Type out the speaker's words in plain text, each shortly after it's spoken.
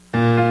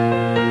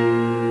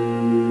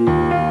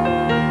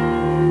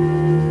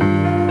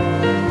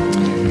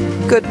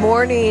Good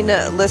morning,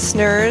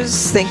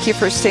 listeners. Thank you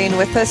for staying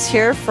with us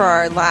here for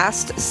our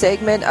last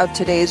segment of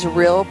today's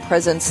Real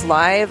Presence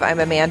Live. I'm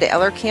Amanda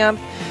Ellerkamp,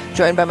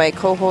 joined by my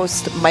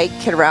co-host Mike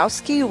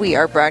Kidorowski. We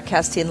are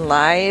broadcasting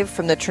live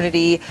from the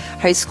Trinity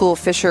High School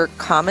Fisher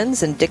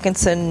Commons in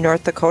Dickinson,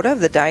 North Dakota, of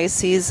the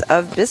Diocese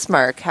of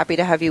Bismarck. Happy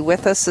to have you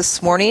with us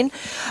this morning,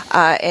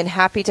 and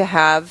happy to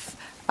have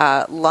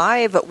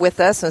live with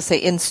us, I'll say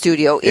in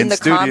studio, in the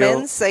studio.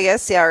 Commons, I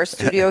guess, our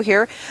studio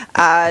here,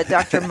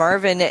 Dr.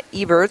 Marvin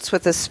Eberts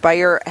with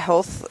Aspire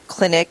Health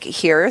Clinic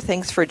here.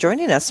 Thanks for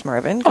joining us,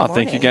 Marvin. Good morning.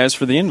 Thank you guys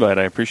for the invite.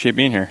 I appreciate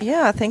being here.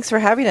 Yeah, thanks for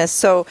having us.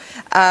 So,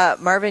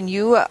 Marvin,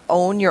 you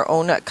own your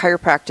own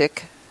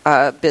chiropractic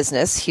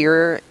business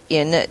here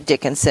in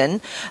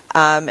Dickinson,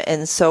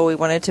 and so we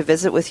wanted to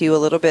visit with you a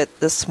little bit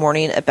this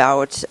morning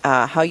about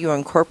how you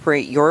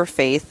incorporate your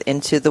faith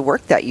into the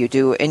work that you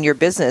do in your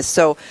business.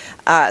 So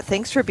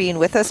thanks for being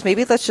with us.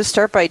 Maybe let's just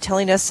start by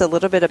telling us a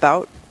little bit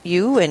about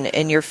you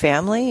and your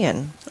family.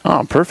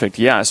 Oh, perfect.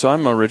 Yeah, so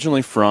I'm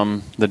originally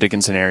from the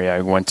Dickinson area.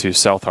 I went to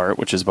South Hart,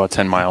 which is about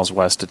 10 miles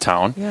west of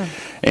town,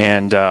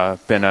 and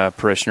been a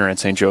parishioner at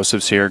St.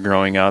 Joseph's here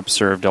growing up,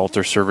 served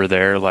altar server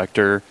there,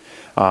 lector.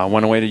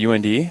 Went away to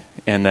UND,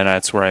 and then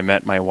that's where I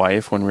met my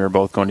wife when we were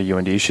both going to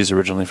UND. She's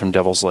originally from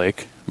Devil's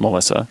Lake,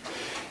 Melissa.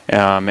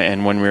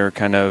 And when we were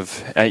kind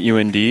of at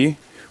UND,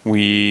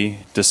 we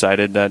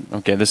decided that,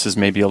 okay, this is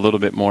maybe a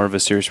little bit more of a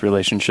serious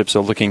relationship. So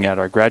looking at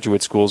our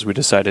graduate schools, we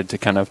decided to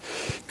kind of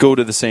go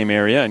to the same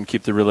area and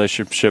keep the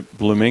relationship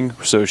blooming.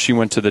 So she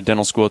went to the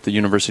dental school at the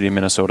University of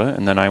Minnesota,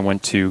 and then I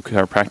went to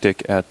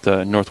chiropractic at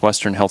the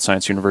Northwestern Health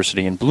Science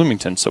University in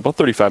Bloomington, so about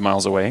 35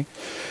 miles away.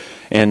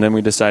 And then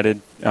we decided,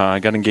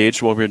 got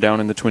engaged while we were down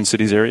in the Twin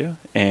Cities area,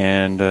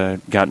 and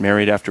got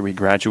married after we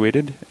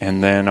graduated.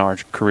 And then our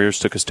careers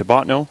took us to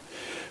Botno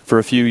for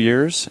a few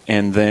years,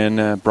 and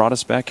then brought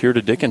us back here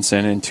to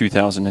Dickinson in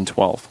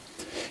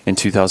 2012. In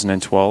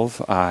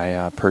 2012,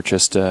 I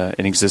purchased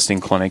an existing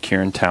clinic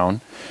here in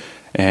town,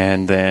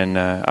 and then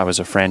I was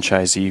a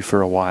franchisee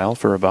for a while,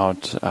 for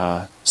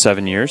about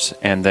 7 years.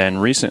 And then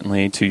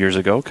recently, 2 years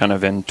ago, kind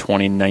of in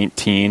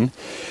 2019,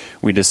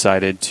 we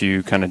decided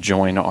to kind of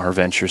join our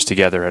ventures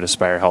together at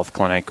Aspire Health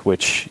Clinic,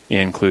 which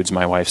includes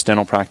my wife's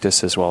dental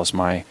practice as well as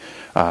my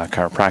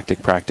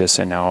chiropractic practice.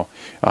 And now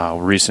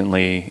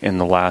recently, in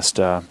the last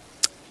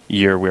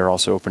year, we're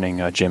also opening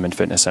a gym and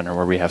fitness center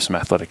where we have some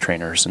athletic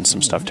trainers and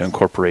some stuff to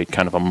incorporate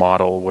kind of a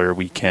model where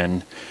we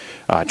can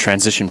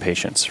transition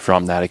patients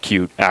from that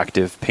acute,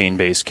 active,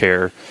 pain-based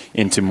care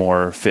into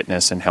more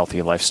fitness and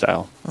healthy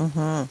lifestyle.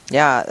 Mm-hmm.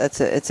 Yeah,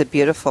 it's a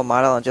beautiful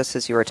model. And just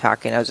as you were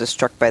talking, I was just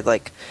struck by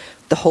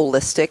the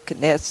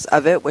holisticness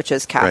of it, which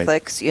is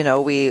Catholics, right. You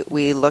know,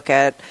 we look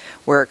at,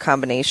 we're a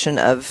combination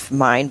of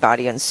mind,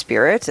 body, and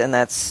spirit, and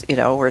that's, you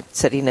know, we're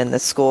sitting in the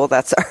school,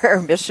 that's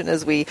our mission,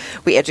 is we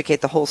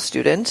educate the whole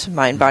student,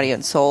 mind, body,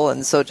 and soul.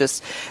 And so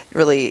just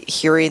really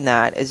hearing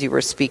that as you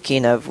were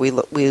speaking of, we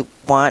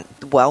want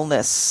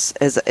wellness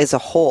as a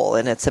whole,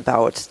 and it's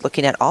about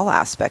looking at all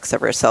aspects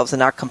of ourselves and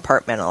not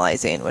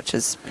compartmentalizing, which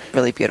is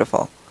really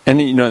beautiful. And,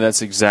 you know,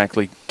 that's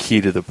exactly key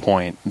to the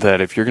point,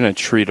 that if you're going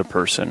to treat a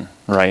person,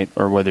 right,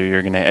 or whether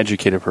you're going to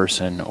educate a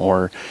person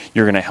or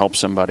you're going to help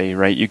somebody,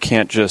 right, you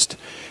can't just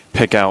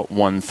pick out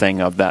one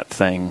thing of that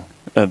thing,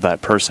 of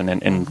that person.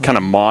 And kind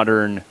of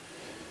modern,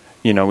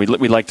 you know, we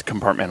like to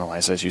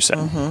compartmentalize, as you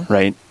said,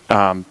 right?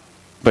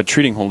 But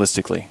treating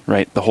holistically,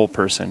 right, the whole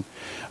person,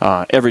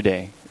 every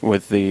day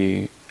with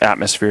the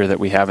atmosphere that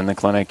we have in the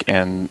clinic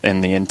and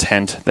the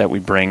intent that we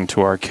bring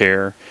to our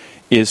care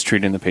is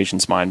treating the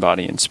patient's mind,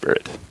 body, and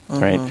spirit,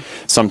 right?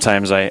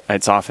 Sometimes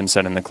it's often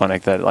said in the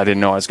clinic that I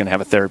didn't know I was going to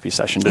have a therapy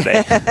session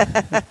today.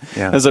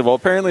 I said, well,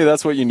 apparently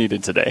that's what you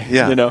needed today.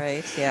 Yeah. You know?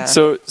 Right, yeah.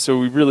 So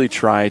we really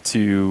try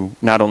to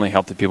not only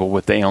help the people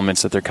with the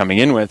ailments that they're coming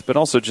in with, but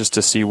also just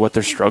to see what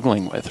they're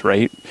struggling with,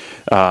 right?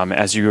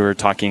 As you were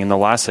talking in the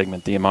last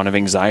segment, the amount of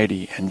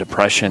anxiety and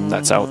depression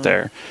that's out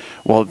there.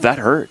 Well, that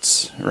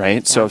hurts,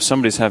 right? Yeah. So if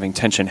somebody's having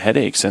tension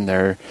headaches and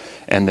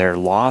they're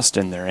lost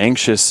and they're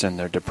anxious and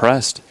they're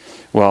depressed,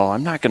 well,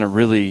 I'm not going to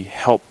really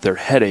help their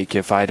headache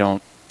if I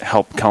don't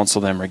help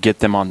counsel them or get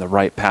them on the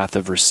right path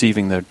of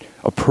receiving the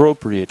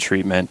appropriate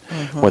treatment,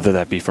 whether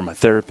that be from a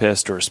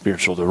therapist or a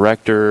spiritual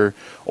director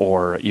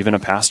or even a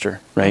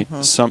pastor, right?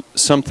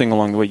 Something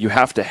along the way. You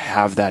have to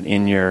have that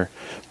in your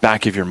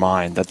back of your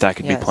mind that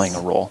could be playing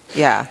a role.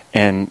 Yeah.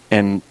 And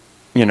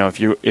you know,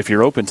 if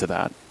you're open to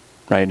that,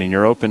 right, and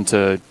you're open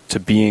to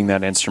being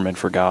that instrument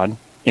for God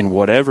in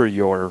whatever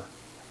your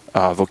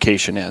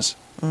vocation is,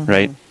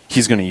 right,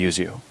 He's going to use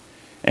you.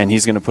 And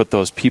He's going to put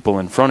those people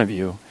in front of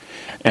you.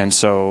 And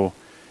so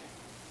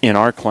in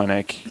our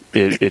clinic,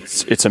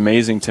 it's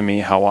amazing to me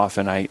how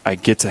often I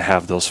get to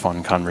have those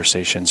fun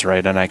conversations,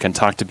 right? And I can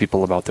talk to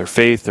people about their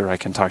faith, or I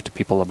can talk to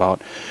people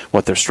about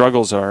what their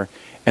struggles are.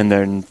 And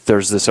then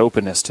there's this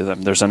openness to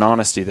them. There's an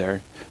honesty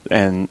there.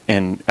 And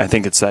I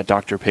think it's that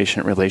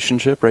doctor-patient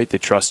relationship, right? They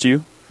trust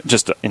you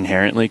just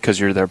inherently because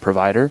you're their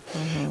provider.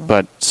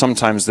 But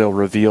sometimes they'll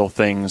reveal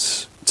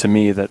things to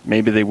me that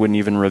maybe they wouldn't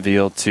even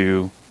reveal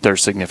to their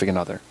significant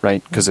other,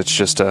 right? Because it's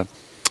just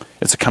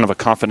it's a kind of a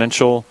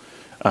confidential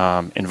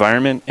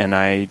environment, and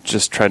I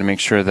just try to make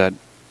sure that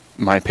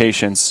my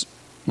patients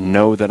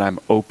know that I'm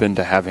open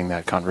to having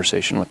that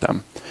conversation with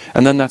them.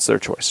 And then that's their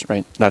choice,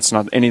 right? That's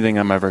not anything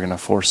I'm ever going to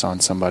force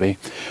on somebody.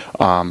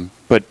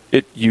 But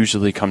it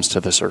usually comes to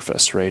the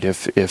surface, right?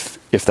 If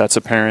that's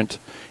apparent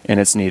and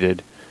it's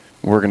needed,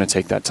 we're going to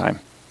take that time,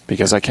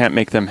 because I can't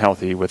make them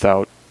healthy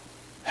without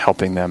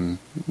helping them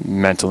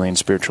mentally and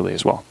spiritually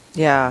as well.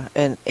 Yeah.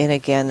 And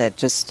again,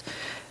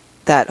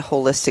 that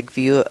holistic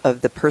view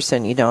of the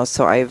person,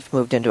 so I've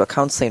moved into a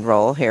counseling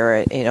role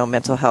here,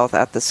 mental health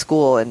at the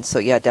school. And so,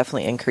 yeah,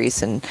 definitely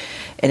increase in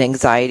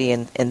anxiety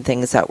and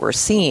things that we're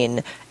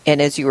seeing.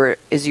 And as you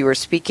were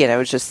speaking, I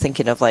was just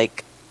thinking of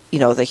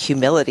the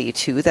humility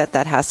too,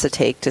 that has to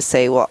take to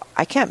say, well,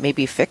 I can't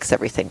maybe fix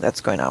everything that's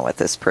going on with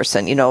this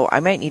person. I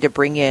might need to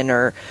bring in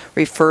or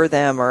refer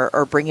them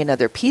or bring in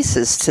other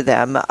pieces to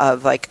them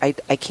of I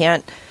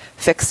can't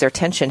fix their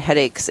tension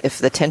headaches if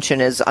the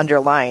tension is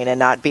underlying and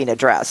not being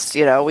addressed.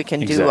 We can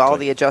do all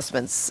the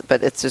adjustments,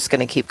 but it's just going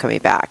to keep coming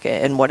back.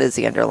 And what is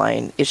the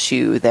underlying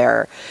issue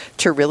there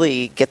to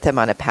really get them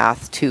on a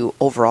path to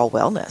overall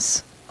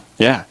wellness?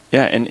 Yeah.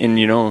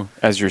 And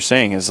as you're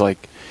saying, is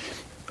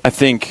I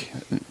think,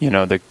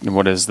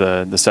 what is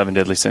the 7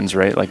 deadly sins,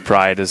 right?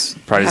 Pride is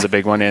a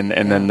big one. And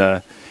then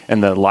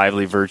the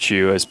lively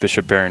virtue, as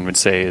Bishop Barron would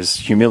say, is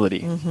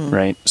humility,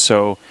 right?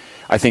 So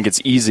I think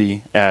it's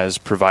easy as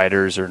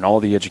providers or in all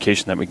the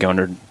education that we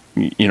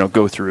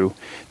go through,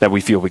 that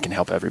we feel we can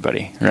help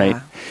everybody, right?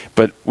 Yeah.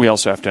 But we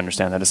also have to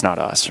understand that it's not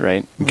us,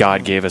 right? Mm-hmm.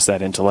 God gave us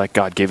that intellect.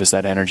 God gave us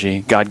that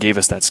energy. God gave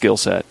us that skill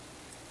set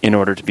in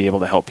order to be able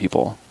to help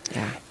people.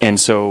 Yeah. And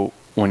so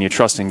when you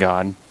trust in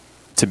God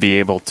to be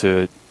able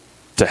to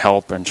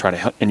help and try to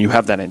help, and you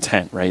have that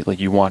intent, right?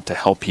 You want to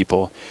help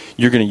people,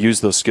 you're going to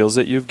use those skills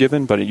that you've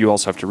given, but you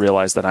also have to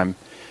realize that I'm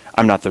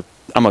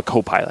a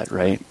co-pilot,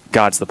 right?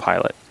 God's the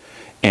pilot.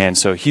 And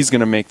so he's going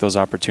to make those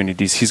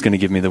opportunities. He's going to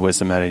give me the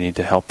wisdom that I need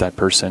to help that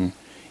person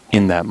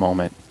in that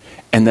moment.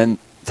 And then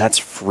that's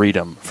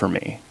freedom for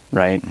me,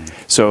 right?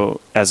 Mm-hmm. So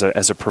as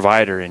a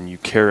provider, and you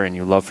care and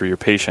you love for your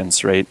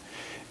patients, right?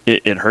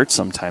 It hurts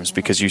sometimes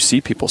because you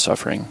see people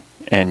suffering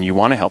and you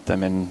want to help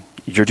them and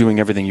you're doing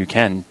everything you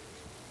can,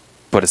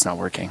 but it's not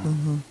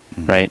working,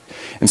 right?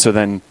 And so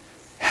then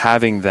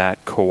having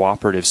that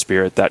cooperative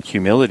spirit, that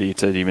humility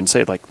to even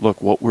say,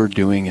 look, what we're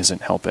doing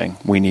isn't helping.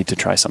 We need to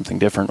try something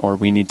different, or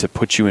we need to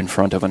put you in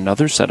front of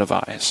another set of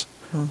eyes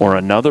or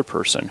another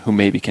person who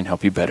maybe can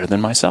help you better than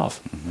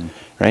myself,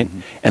 right?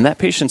 And that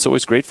patient's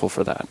always grateful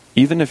for that.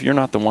 Even if you're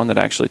not the one that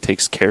actually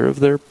takes care of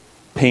their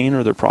pain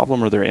or their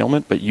problem or their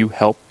ailment, but you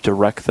help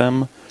direct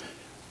them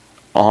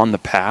on the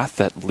path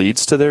that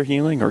leads to their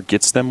healing or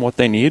gets them what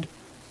they need,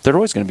 they're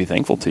always going to be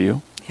thankful to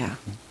you. Yeah.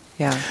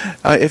 Yeah.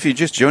 If you're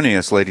just joining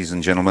us, ladies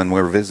and gentlemen,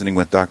 we're visiting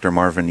with Dr.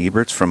 Marvin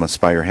Eberts from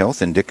Aspire Health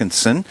in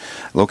Dickinson,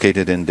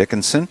 located in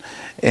Dickinson,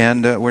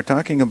 and we're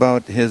talking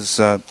about his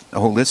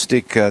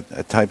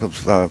holistic type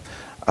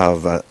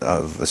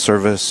of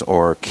service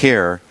or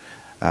care,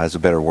 is a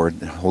better word,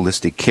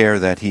 holistic care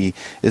that he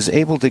is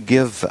able to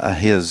give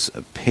his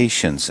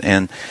patients.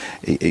 And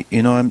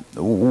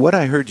what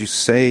I heard you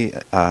say,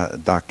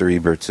 Dr.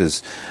 Eberts,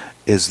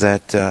 is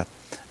that.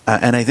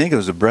 And I think it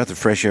was a breath of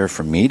fresh air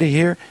for me to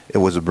hear. It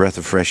was a breath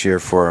of fresh air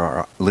for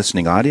our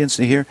listening audience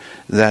to hear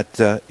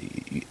that,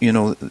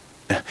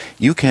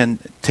 you can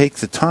take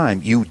the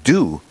time, you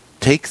do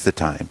take the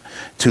time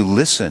to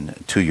listen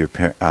to your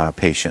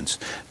patients,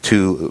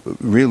 to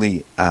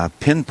really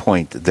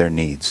pinpoint their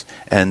needs.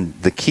 And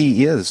the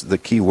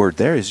key word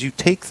there is you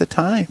take the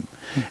time.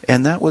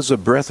 And that was a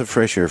breath of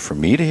fresh air for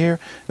me to hear,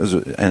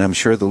 and I'm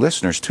sure the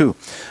listeners too.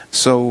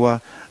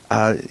 So,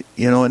 and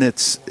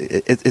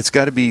it's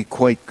got to be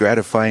quite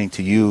gratifying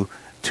to you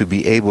to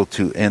be able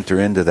to enter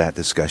into that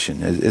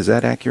discussion. Is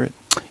that accurate?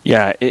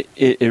 Yeah,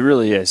 it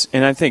really is.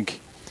 And I think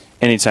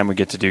anytime we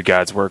get to do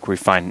God's work, we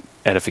find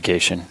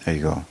edification. There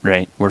you go.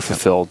 Right? We're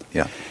fulfilled.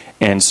 Yeah.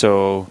 And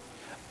so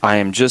I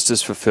am just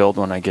as fulfilled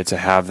when I get to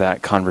have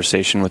that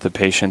conversation with a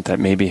patient that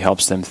maybe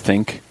helps them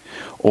think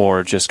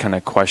or just kind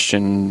of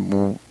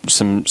question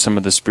some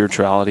of the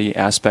spirituality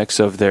aspects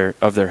of their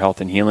health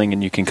and healing,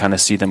 and you can kind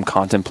of see them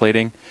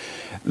contemplating.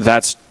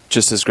 That's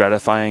just as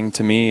gratifying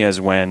to me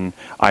as when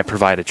I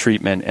provide a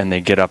treatment and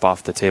they get up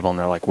off the table and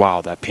they're like,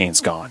 wow, that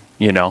pain's gone,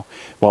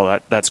 Well,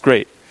 that's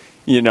great.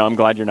 I'm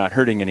glad you're not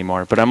hurting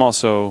anymore, but I'm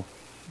also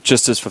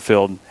just as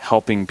fulfilled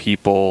helping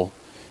people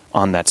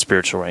on that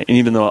spiritual right. And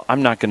even though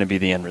I'm not going to be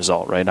the end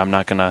result, right? I'm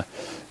not going to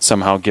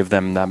somehow give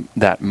them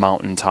that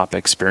mountaintop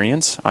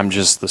experience. I'm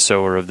just the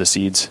sower of the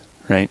seeds,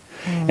 right?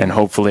 And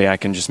hopefully I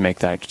can just make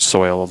that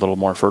soil a little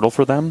more fertile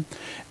for them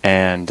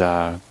and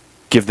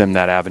give them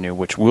that avenue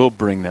which will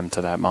bring them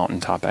to that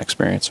mountaintop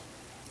experience.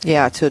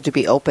 Yeah, to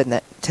be open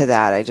to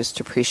that. I just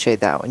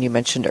appreciate that when you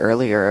mentioned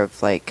earlier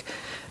of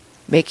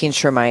making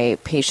sure my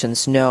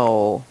patients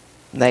know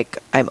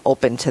I'm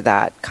open to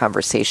that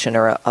conversation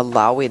or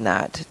allowing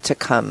that to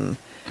come,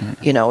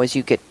 as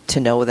you get to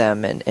know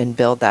them and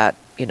build that,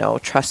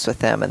 trust with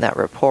them and that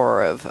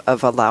rapport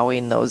of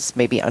allowing those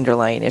maybe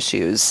underlying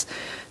issues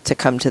to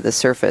come to the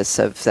surface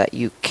of that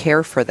you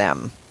care for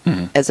them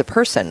as a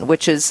person,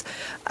 which is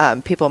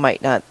people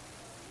might not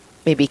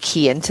maybe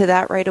key into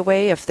that right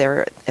away if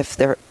they're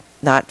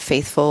not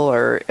faithful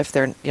or if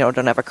they're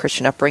don't have a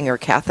Christian upbringing or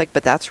Catholic,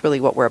 but that's really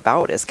what we're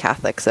about as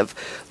Catholics, of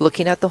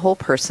looking at the whole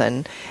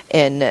person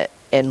and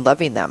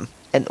loving them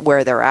and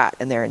where they're at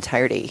in their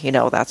entirety.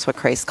 That's what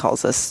Christ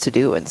calls us to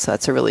do, and so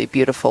that's a really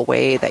beautiful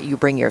way that you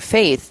bring your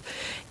faith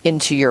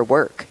into your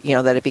work.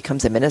 That it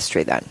becomes a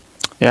ministry then.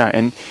 Yeah,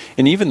 and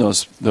even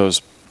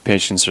those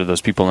patients or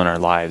those people in our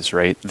lives,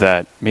 right,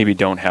 that maybe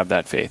don't have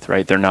that faith,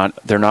 right? They're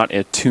not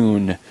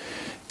attuned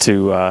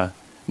to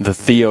the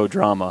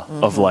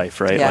theodrama of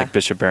life, right? Yeah. Like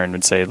Bishop Barron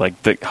would say,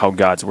 like how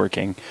God's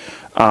working.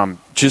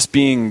 Just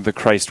being the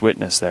Christ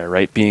witness there,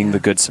 right? Being the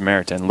Good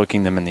Samaritan,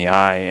 looking them in the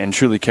eye and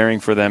truly caring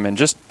for them and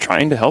just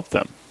trying to help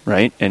them,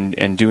 right?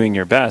 And doing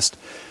your best.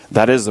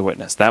 That is the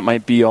witness. That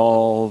might be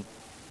all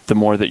the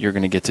more that you're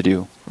going to get to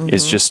do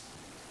is just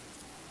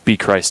be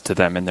Christ to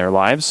them in their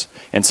lives.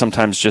 And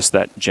sometimes just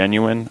that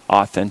genuine,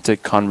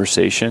 authentic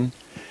conversation,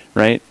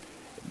 right?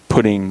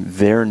 Putting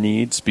their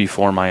needs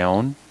before my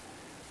own.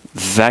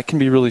 That can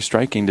be really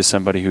striking to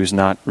somebody who's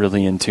not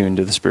really in tune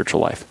to the spiritual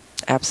life.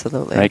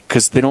 Absolutely. Right?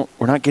 Because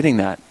we're not getting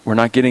that. We're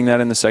not getting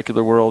that in the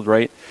secular world,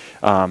 right?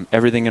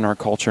 Everything in our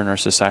culture and our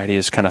society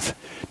is kind of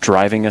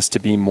driving us to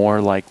be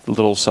more like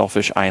little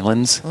selfish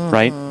islands,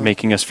 right?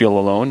 Making us feel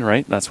alone,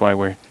 right? That's why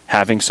we're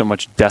having so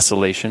much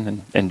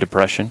desolation and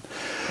depression.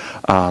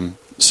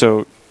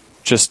 So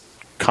just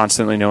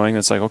constantly knowing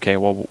it's like, okay,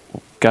 well,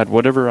 God,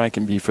 whatever I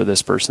can be for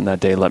this person that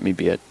day, let me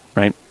be it,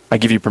 right? I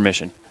give you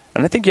permission.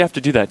 And I think you have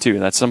to do that too.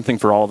 That's something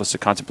for all of us to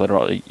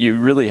contemplate. You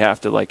really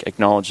have to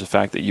acknowledge the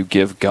fact that you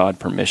give God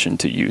permission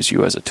to use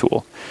you as a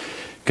tool,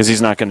 because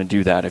he's not going to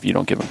do that if you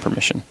don't give him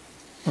permission.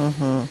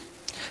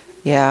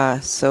 Yeah.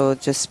 So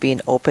just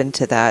being open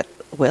to that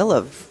will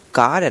of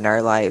God in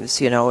our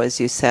lives, as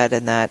you said,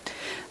 and that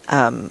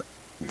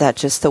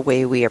just the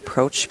way we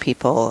approach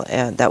people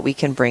and that we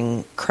can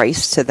bring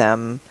Christ to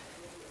them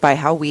by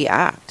how we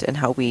act and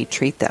how we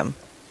treat them.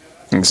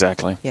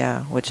 Exactly.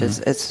 Yeah, which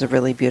is it's a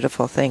really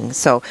beautiful thing.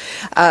 So,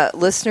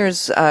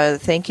 listeners,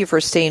 thank you for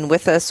staying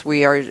with us.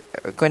 We are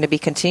going to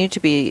continue to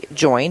be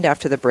joined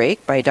after the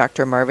break by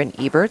Dr. Marvin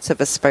Eberts of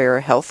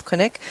Aspire Health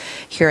Clinic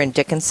here in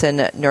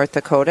Dickinson, North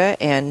Dakota,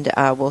 and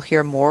we'll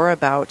hear more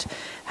about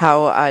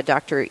how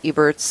Dr.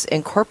 Eberts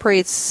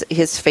incorporates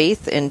his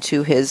faith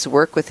into his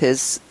work with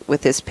his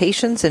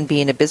patients and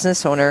being a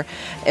business owner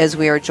as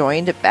we are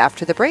joined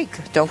after the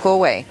break. Don't go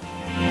away.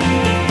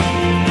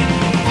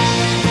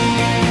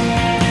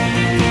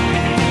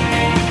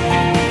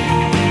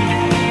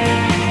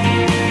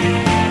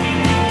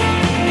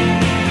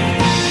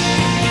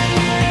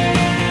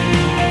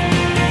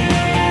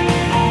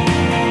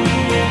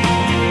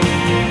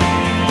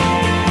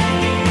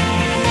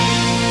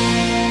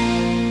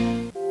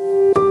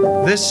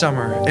 This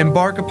summer,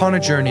 embark upon a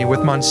journey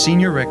with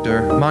Monsignor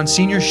Richter,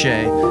 Monsignor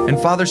Shea, and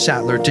Father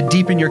Sattler to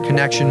deepen your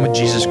connection with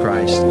Jesus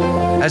Christ.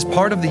 As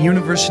part of the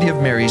University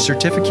of Mary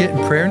Certificate in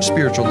Prayer and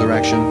Spiritual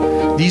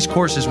Direction, these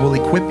courses will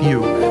equip you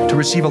to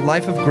receive a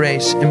life of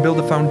grace and build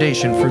a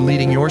foundation for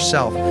leading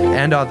yourself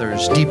and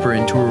others deeper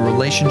into a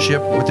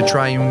relationship with the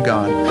Triune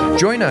God.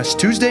 Join us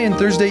Tuesday and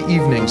Thursday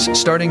evenings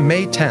starting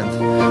May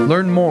 10th.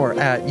 Learn more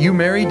at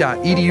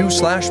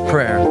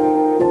umary.edu/prayer.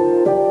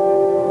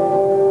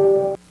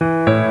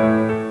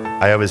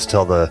 I always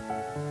tell the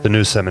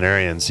new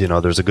seminarians,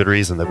 there's a good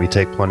reason that we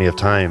take plenty of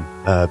time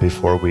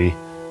before we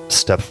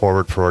step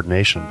forward for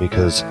ordination,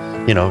 because,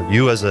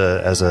 you as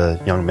a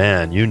young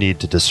man, you need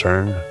to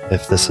discern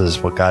if this is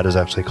what God is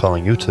actually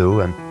calling you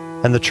to,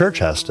 and the church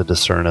has to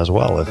discern as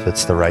well if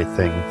it's the right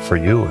thing for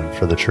you and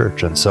for the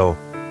church. And so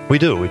we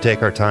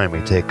take our time.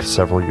 We take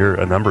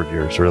a number of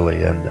years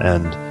really,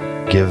 and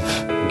give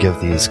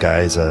these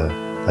guys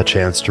a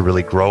chance to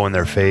really grow in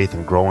their faith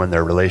and grow in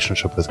their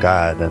relationship with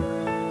God. And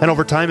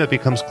over time, it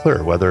becomes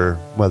clear whether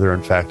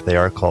in fact they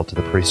are called to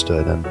the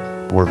priesthood. And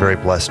we're very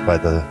blessed by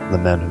the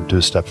men who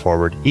do step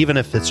forward, even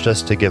if it's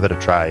just to give it a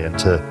try and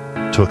to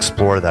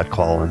explore that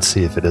call and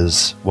see if it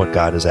is what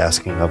God is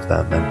asking of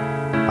them. And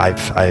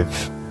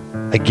I've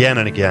again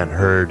and again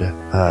heard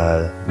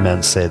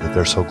men say that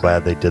they're so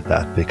glad they did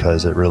that,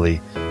 because it really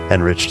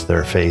enriched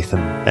their faith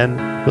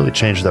and really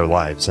changed their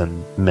lives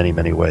in many,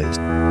 many ways.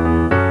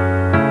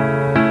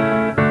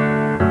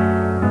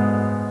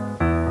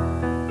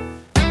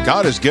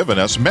 God has given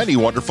us many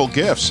wonderful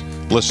gifts.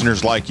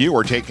 Listeners like you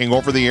are taking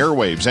over the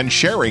airwaves and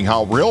sharing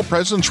how Real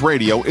Presence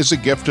Radio is a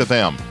gift to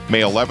them.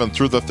 May 11th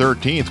through the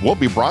 13th, we'll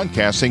be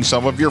broadcasting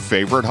some of your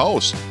favorite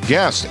hosts,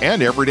 guests,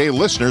 and everyday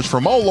listeners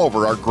from all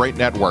over our great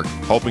network,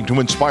 hoping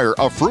to inspire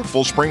a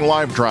fruitful Spring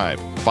Live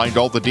Drive. Find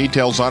all the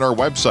details on our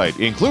website,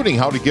 including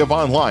how to give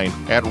online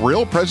at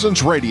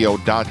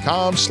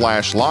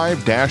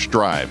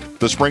realpresenceradio.com/live-drive.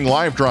 The Spring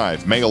Live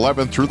Drive, May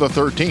 11th through the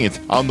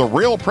 13th on the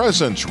Real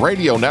Presence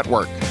Radio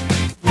Network.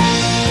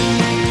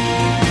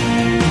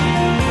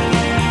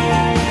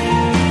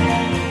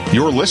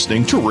 You're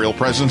listening to Real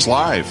Presence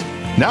Live.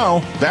 Now,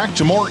 back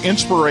to more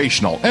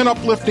inspirational and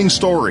uplifting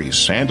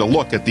stories and a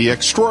look at the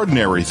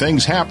extraordinary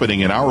things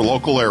happening in our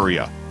local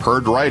area.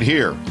 Heard right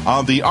here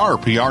on the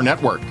RPR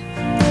Network.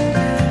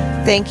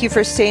 Thank you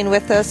for staying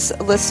with us,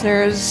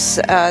 listeners.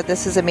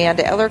 This is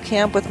Amanda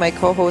Ellerkamp with my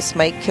co-host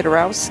Mike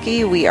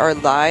Kidarowski. We are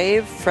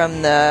live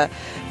from the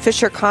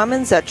Fisher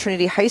Commons at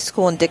Trinity High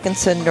School in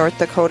Dickinson, North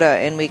Dakota,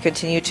 and we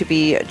continue to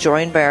be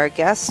joined by our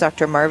guest,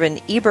 Dr. Marvin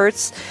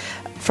Eberts,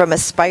 from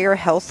Aspire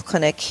Health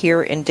Clinic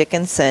here in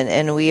Dickinson,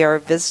 and we are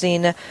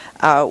visiting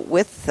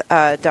with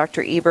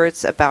Dr.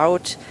 Eberts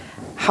about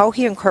how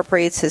he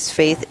incorporates his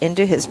faith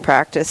into his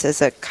practice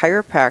as a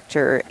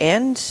chiropractor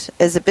and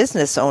as a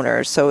business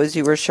owner. So as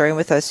you were sharing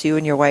with us, you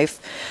and your wife,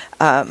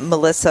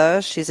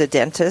 Melissa, she's a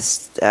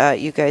dentist,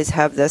 you guys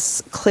have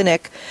this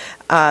clinic.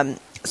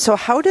 So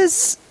how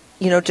does,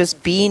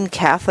 just being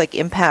Catholic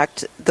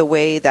impact the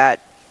way that,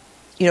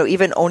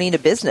 even owning a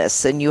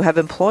business and you have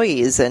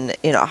employees and,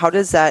 how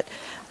does that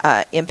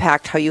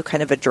impact how you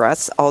kind of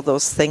address all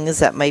those things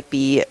that might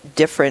be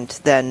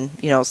different than,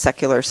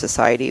 secular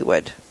society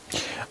would?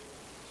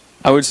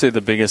 I would say the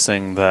biggest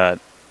thing that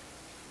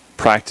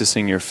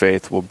practicing your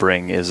faith will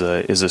bring is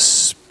a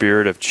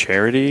spirit of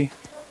charity,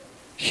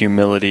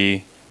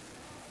 humility,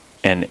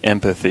 and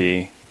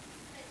empathy,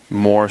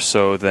 more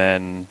so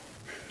than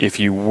if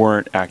you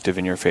weren't active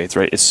in your faith,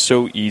 right? It's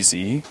so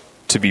easy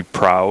to be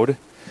proud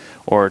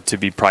or to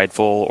be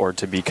prideful or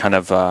to be kind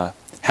of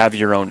have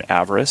your own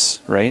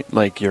avarice, right?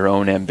 Like your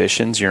own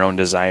ambitions, your own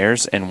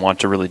desires, and want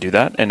to really do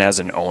that. And as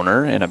an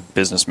owner and a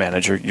business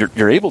manager,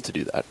 you're able to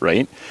do that,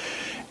 right?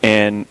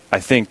 And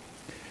I think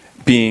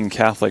being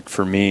Catholic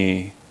for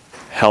me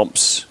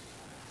helps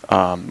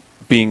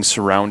being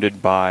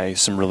surrounded by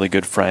some really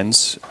good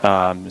friends,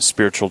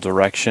 spiritual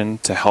direction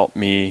to help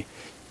me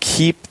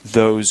keep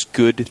those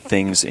good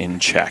things in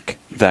check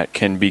that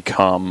can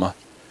become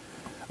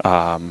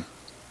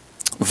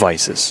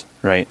vices,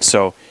 right?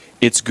 So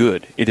it's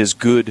good. It is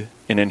good,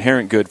 an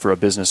inherent good for a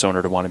business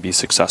owner to want to be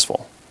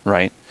successful,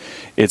 right?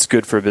 It's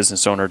good for a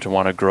business owner to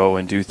want to grow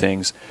and do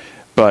things,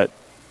 but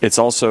it's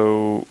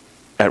also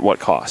at what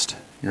cost,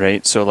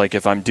 right? So like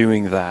if I'm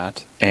doing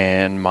that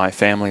and my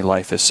family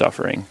life is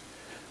suffering,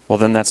 well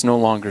then that's no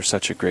longer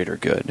such a greater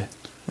good,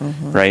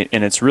 right?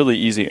 And it's really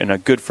easy. And a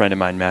good friend of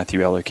mine,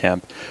 Matthew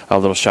Ellerkamp, a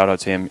little shout out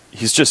to him.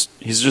 He's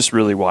just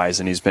really wise,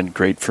 and he's been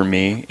great for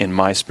me in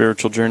my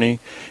spiritual journey.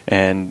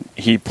 And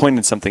he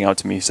pointed something out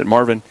to me. He said,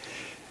 Marvin,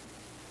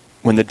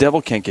 when the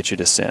devil can't get you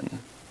to sin,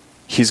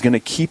 he's going to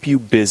keep you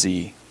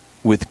busy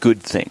with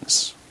good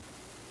things.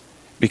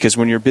 Because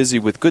when you're busy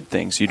with good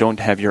things, you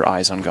don't have your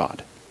eyes on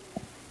God.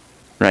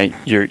 Right?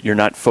 You're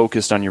not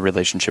focused on your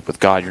relationship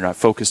with God. You're not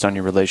focused on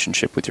your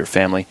relationship with your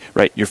family.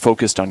 Right? You're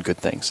focused on good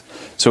things.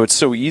 So it's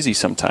so easy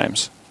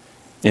sometimes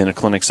in a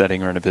clinic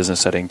setting or in a business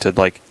setting to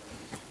like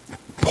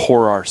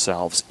pour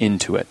ourselves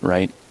into it,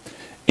 right?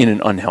 In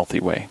an unhealthy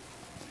way.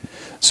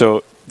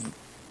 So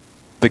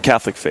the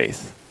Catholic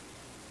faith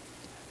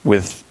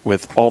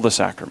with all the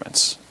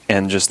sacraments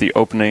and just the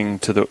opening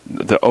to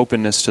the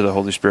openness to the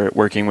Holy Spirit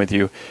working with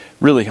you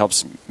really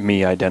helps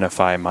me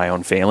identify my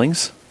own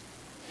failings,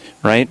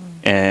 right?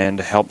 And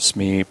helps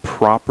me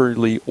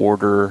properly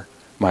order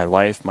my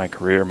life, my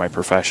career, my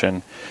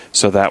profession,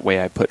 so that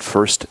way I put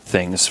first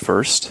things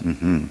first.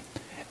 And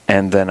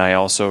then I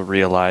also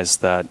realize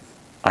that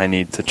I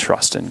need to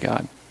trust in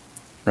God,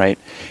 right?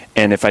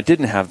 And if I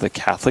didn't have the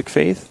Catholic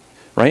faith,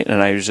 right,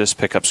 and I would just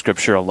pick up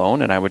Scripture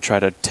alone and I would try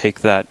to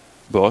take that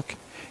book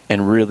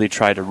and really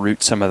try to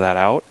root some of that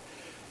out,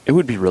 it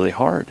would be really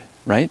hard,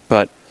 right?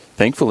 But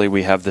thankfully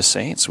we have the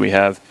saints. We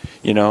have,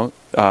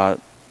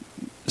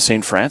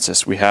 St.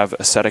 Francis, we have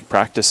ascetic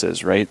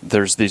practices, right?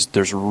 There's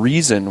a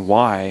reason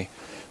why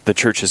the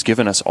church has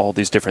given us all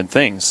these different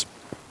things,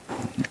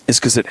 is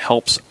because it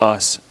helps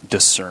us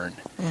discern.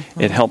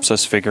 It helps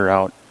us figure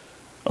out,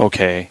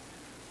 okay,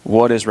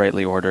 what is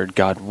rightly ordered?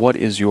 God, what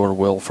is your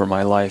will for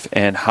my life,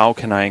 and how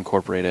can I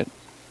incorporate it?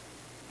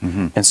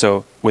 And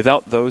so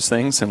without those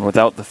things and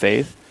without the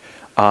faith,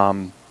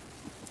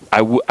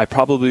 I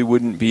probably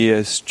wouldn't be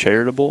as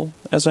charitable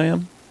as I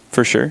am,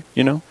 for sure,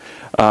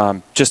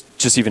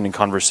 just even in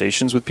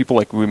conversations with people,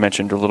 like we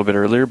mentioned a little bit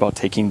earlier about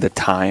taking the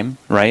time,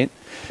 right?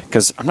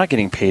 Because I'm not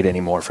getting paid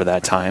anymore for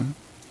that time,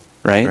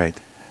 right?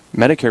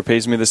 Medicare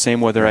pays me the same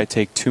whether I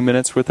take 2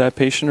 minutes with that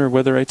patient or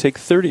whether I take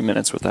 30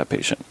 minutes with that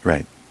patient.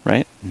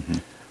 Right?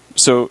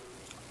 So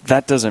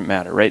that doesn't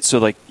matter, right? So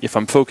like if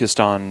I'm focused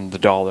on the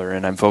dollar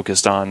and I'm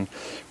focused on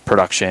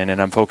production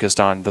and I'm focused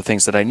on the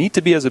things that I need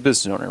to be as a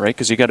business owner, right?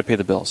 Because you got to pay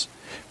the bills.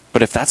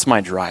 But if that's my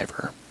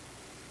driver,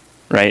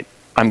 right,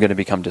 I'm going to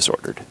become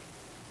disordered.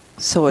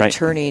 So a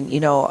turning,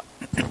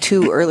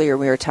 too earlier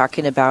we were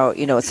talking about,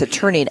 it's a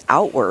turning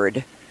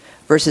outward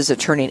versus a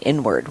turning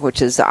inward,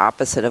 which is the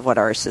opposite of what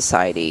our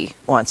society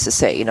wants to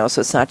say,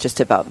 So it's not just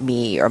about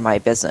me or my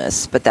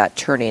business, but that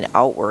turning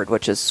outward,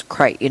 which is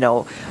Christ,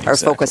 our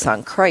focus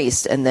on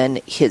Christ and then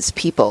His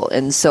people.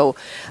 And so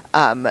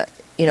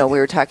we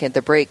were talking at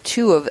the break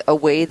too of a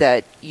way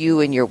that you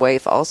and your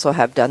wife also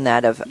have done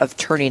that of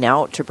turning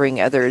out to bring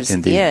others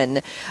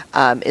in,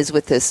 is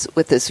with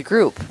this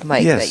group,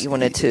 Mike, that you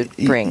wanted to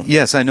bring.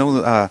 Yes, I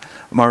know,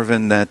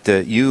 Marvin, that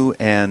you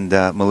and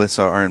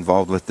Melissa are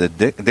involved with the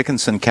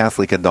Dickinson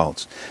Catholic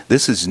Adults.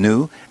 This is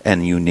new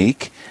and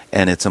unique,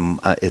 and it's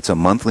a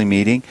monthly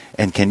meeting.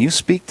 And can you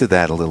speak to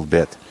that a little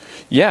bit?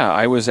 Yeah,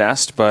 I was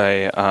asked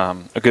by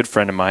a good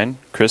friend of mine,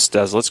 Chris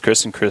Deslitz,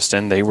 Chris and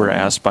Kristen. They were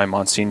asked by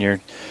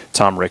Monsignor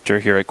Tom Richter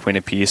here at Queen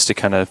of Peace to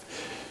kind of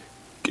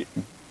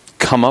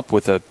come up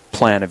with a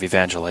plan of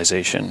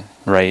evangelization,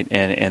 right?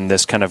 And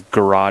this kind of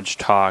garage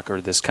talk or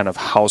this kind of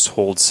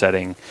household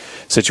setting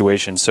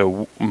situation.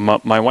 So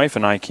my wife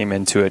and I came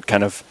into it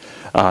kind of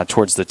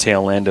towards the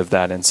tail end of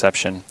that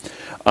inception.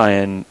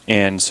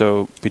 And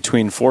so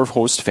between 4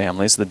 host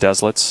families, the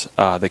Deslitz,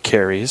 the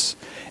Careys,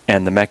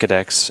 and the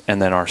Mekadeks,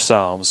 and then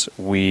ourselves,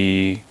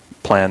 we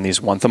plan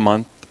these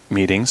once-a-month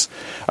meetings.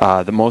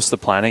 Most of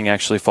the planning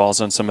actually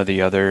falls on some of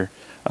the other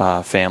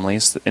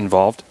families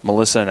involved.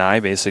 Melissa and I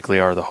basically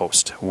are the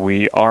host.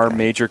 Our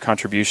major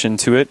contribution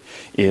to it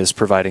is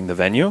providing the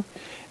venue.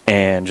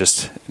 And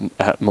just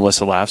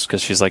Melissa laughs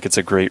because she's like, it's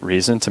a great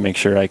reason to make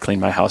sure I clean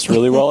my house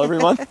really well every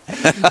month.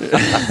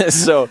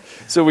 So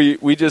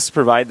we just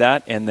provide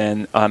that, and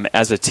then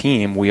as a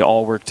team, we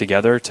all work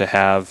together to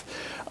have.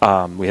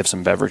 We have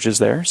some beverages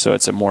there, so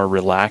it's a more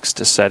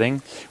relaxed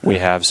setting. We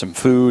have some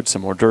food,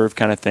 some hors d'oeuvre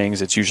kind of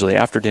things. It's usually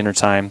after dinner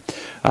time.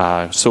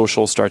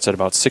 Social starts at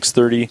about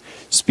 6:30.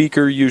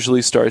 Speaker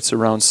usually starts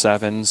around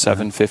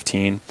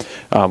 7:15.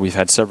 We've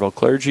had several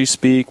clergy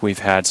speak. We've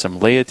had some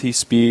laity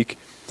speak.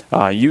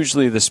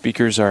 Usually the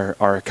speakers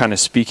are kind of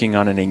speaking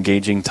on an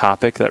engaging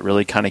topic that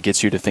really kind of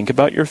gets you to think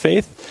about your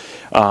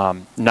faith.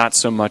 Not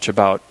so much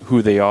about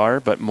who they are,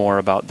 but more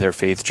about their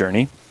faith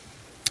journey.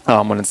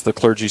 When it's the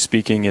clergy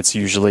speaking, it's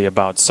usually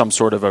about some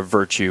sort of a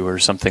virtue or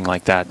something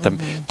like that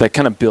that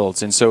kind of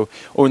builds. And so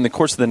in the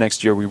course of the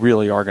next year, we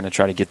really are going to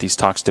try to get these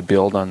talks to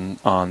build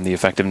on the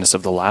effectiveness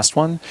of the last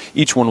one.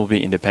 Each one will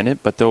be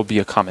independent, but there will be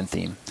a common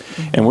theme.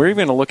 And we're even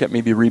going to look at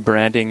maybe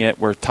rebranding it.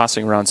 We're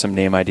tossing around some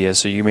name ideas,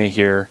 so you may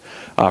hear,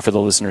 for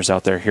the listeners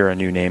out there, hear a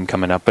new name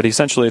coming up. But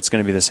essentially, it's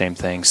going to be the same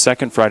thing.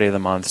 Second Friday of the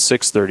month,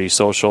 6:30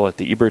 social at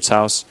the Eberts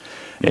House.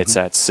 It's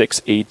at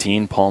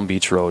 618 Palm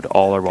Beach Road.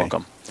 All are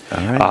welcome.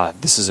 All right.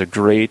 This is a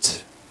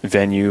great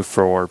venue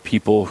for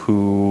people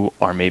who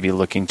are maybe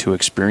looking to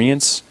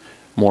experience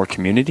more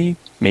community,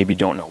 maybe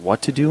don't know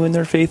what to do in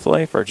their faith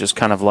life, or just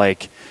kind of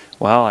like,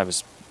 well, I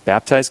was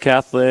baptized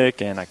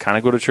Catholic and I kind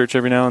of go to church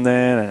every now and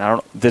then,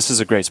 and this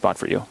is a great spot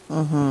for you.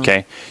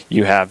 Okay,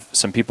 you have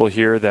some people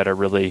here that are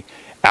really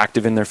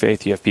active in their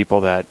faith. You have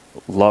people that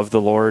love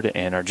the Lord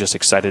and are just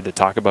excited to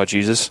talk about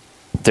Jesus.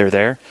 They're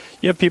there.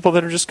 You have people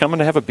that are just coming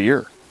to have a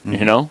beer,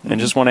 and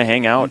just want to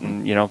hang out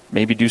and,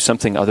 maybe do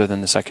something other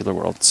than the secular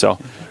world. So,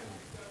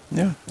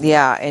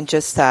 yeah, and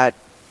just that,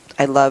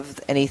 I love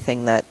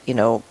anything that,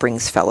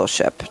 brings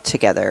fellowship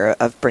together,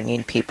 of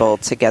bringing people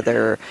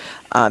together,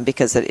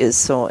 because it is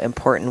so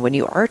important when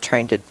you are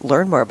trying to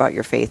learn more about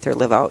your faith or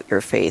live out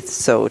your faith.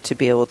 So to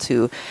be able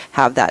to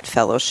have that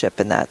fellowship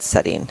in that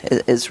setting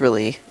is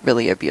really,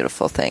 really a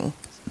beautiful thing.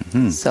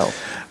 So,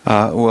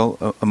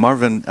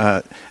 Marvin,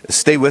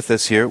 stay with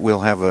us here.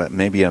 We'll have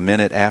maybe a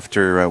minute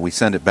after we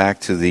send it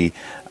back to the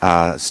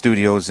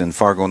studios in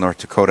Fargo, North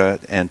Dakota,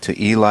 and to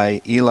Eli.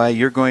 Eli,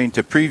 you're going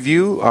to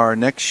preview our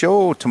next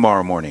show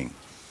tomorrow morning.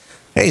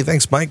 Hey,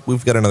 thanks, Mike.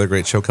 We've got another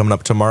great show coming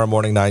up tomorrow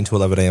morning, 9 to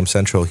 11 a.m.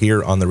 Central,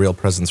 here on the Real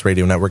Presence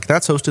Radio Network.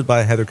 That's hosted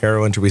by Heather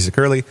Caro and Teresa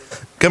Curley,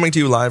 coming to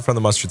you live from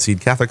the Mustard Seed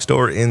Catholic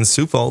Store in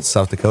Sioux Falls,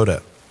 South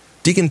Dakota.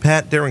 Deacon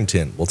Pat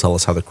Darrington will tell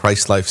us how the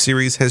Christ Life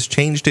series has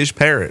changed his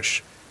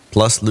parish.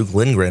 Plus, Luke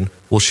Lindgren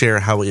will share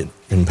how it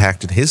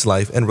impacted his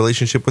life and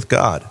relationship with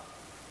God.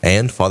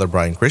 And Father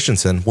Brian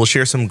Christensen will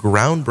share some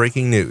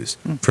groundbreaking news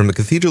from the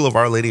Cathedral of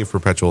Our Lady of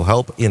Perpetual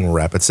Help in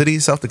Rapid City,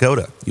 South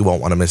Dakota. You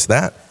won't want to miss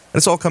that. And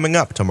it's all coming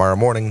up tomorrow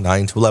morning,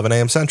 9 to 11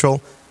 a.m.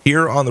 Central,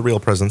 here on the Real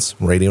Presence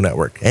Radio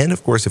Network. And,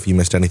 of course, if you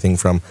missed anything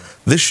from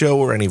this show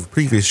or any of the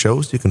previous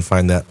shows, you can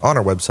find that on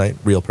our website,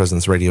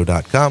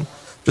 realpresenceradio.com.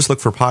 Just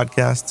look for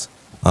podcasts,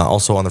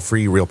 also on the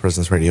free Real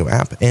Presence Radio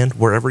app, and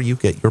wherever you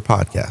get your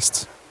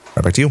podcasts.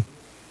 Right back to you.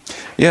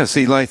 Yes,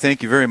 Eli,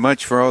 thank you very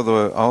much for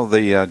all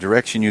the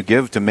direction you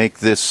give to make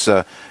this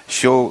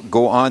show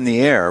go on the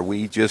air.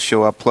 We just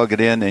show up, plug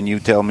it in, and you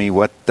tell me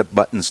what the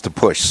buttons to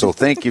push. So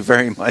thank you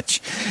very much,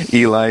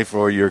 Eli,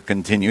 for your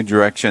continued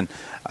direction.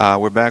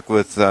 We're back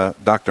with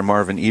Dr.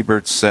 Marvin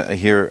Eberts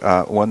here.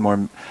 One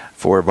more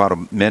for about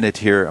a minute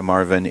here,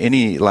 Marvin.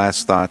 Any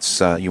last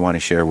thoughts you want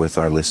to share with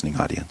our listening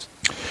audience?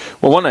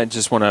 Well, one, I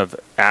just want to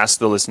ask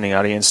the listening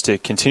audience to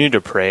continue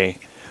to pray.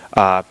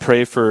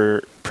 Pray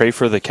for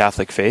the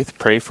Catholic faith.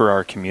 Pray for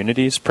our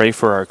communities. Pray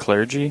for our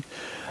clergy.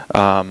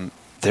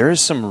 there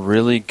is some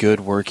really good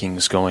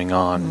workings going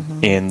on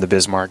in the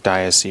Bismarck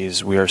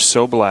Diocese. We are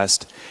so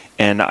blessed.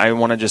 And I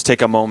want to just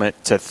take a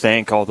moment to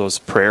thank all those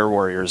prayer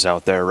warriors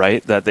out there,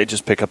 right? That they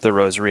just pick up the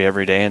rosary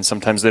every day, and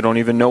sometimes they don't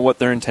even know what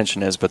their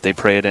intention is, but they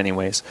pray it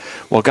anyways.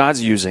 Well,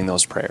 God's using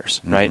those prayers,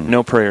 right?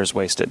 No prayer is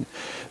wasted.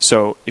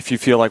 So if you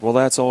feel like, well,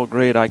 that's all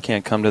great, I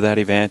can't come to that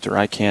event, or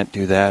I can't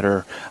do that,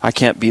 or I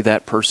can't be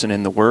that person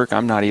in the work,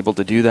 I'm not able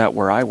to do that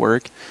where I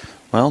work,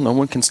 well, no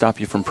one can stop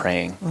you from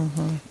praying,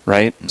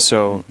 right?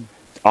 So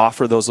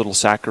offer those little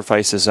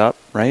sacrifices up,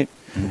 right?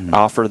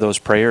 Offer those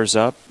prayers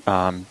up,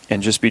 and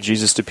just be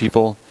Jesus to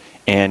people.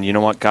 And you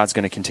know what? God's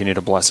going to continue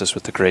to bless us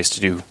with the grace to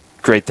do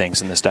great things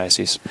in this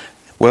diocese.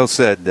 Well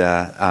said,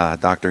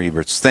 Dr.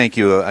 Eberts. Thank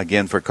you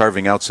again for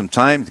carving out some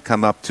time to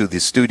come up to the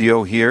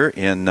studio here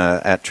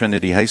at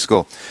Trinity High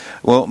School.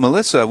 Well,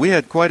 Melissa, we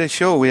had quite a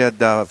show. We had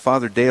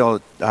Father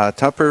Dale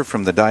Tupper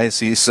from the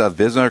Diocese of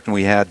Bismarck, and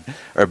we had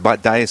our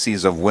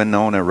Diocese of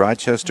Winona,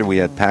 Rochester. We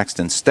had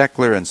Paxton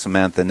Steckler and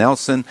Samantha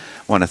Nelson.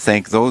 I want to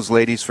thank those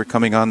ladies for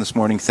coming on this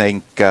morning.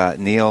 Thank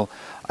Neil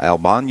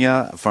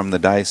Albania from the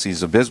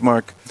Diocese of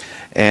Bismarck,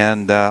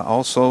 and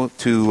also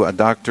to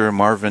Dr.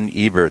 Marvin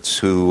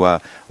Eberts, who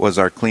was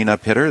our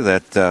cleanup hitter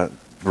that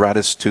brought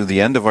us to the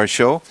end of our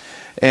show.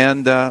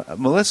 And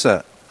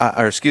Melissa,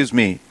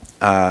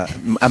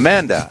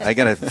 Amanda, I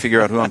got to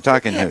figure out who I'm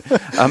talking to.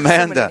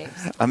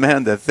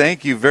 Amanda,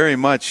 thank you very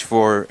much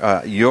for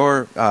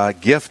your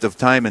gift of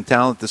time and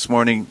talent this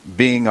morning,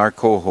 being our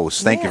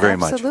co-host. Thank you very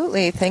much.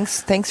 Absolutely.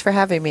 Thanks for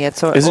having me.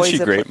 It's Isn't she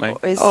great, Mike?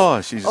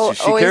 She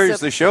carries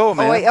the show,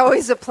 man.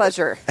 Always a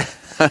pleasure.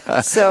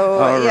 So,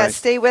 right.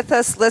 Stay with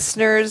us,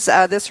 listeners.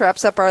 This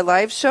wraps up our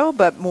live show,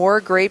 but more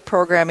great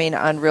programming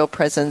on Real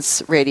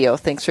Presence Radio.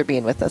 Thanks for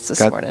being with us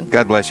this morning.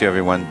 God bless you,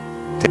 everyone.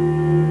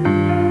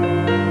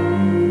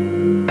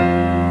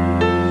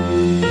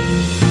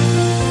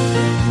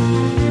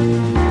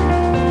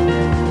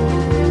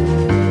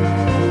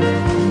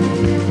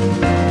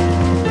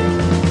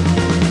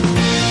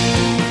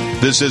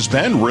 This has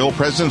been Real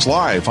Presence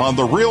Live on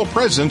the Real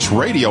Presence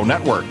Radio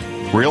Network.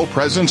 Real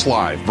Presence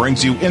Live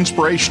brings you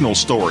inspirational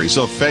stories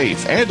of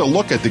faith and a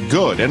look at the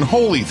good and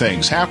holy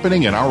things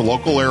happening in our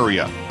local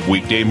area.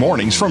 Weekday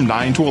mornings from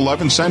 9 to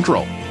 11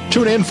 Central.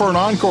 Tune in for an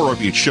encore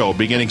of each show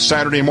beginning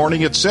Saturday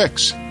morning at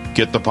 6.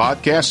 Get the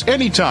podcast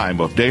any time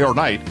of day or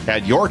night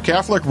at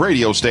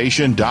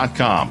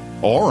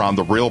yourcatholicradiostation.com or on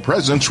the Real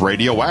Presence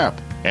Radio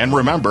app. And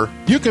remember,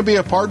 you can be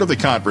a part of the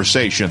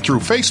conversation through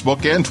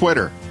Facebook and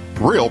Twitter.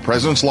 Real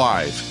Presence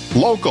Live.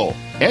 Local,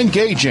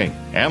 engaging,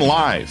 and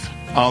live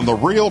on the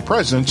Real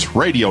Presence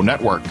Radio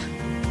Network.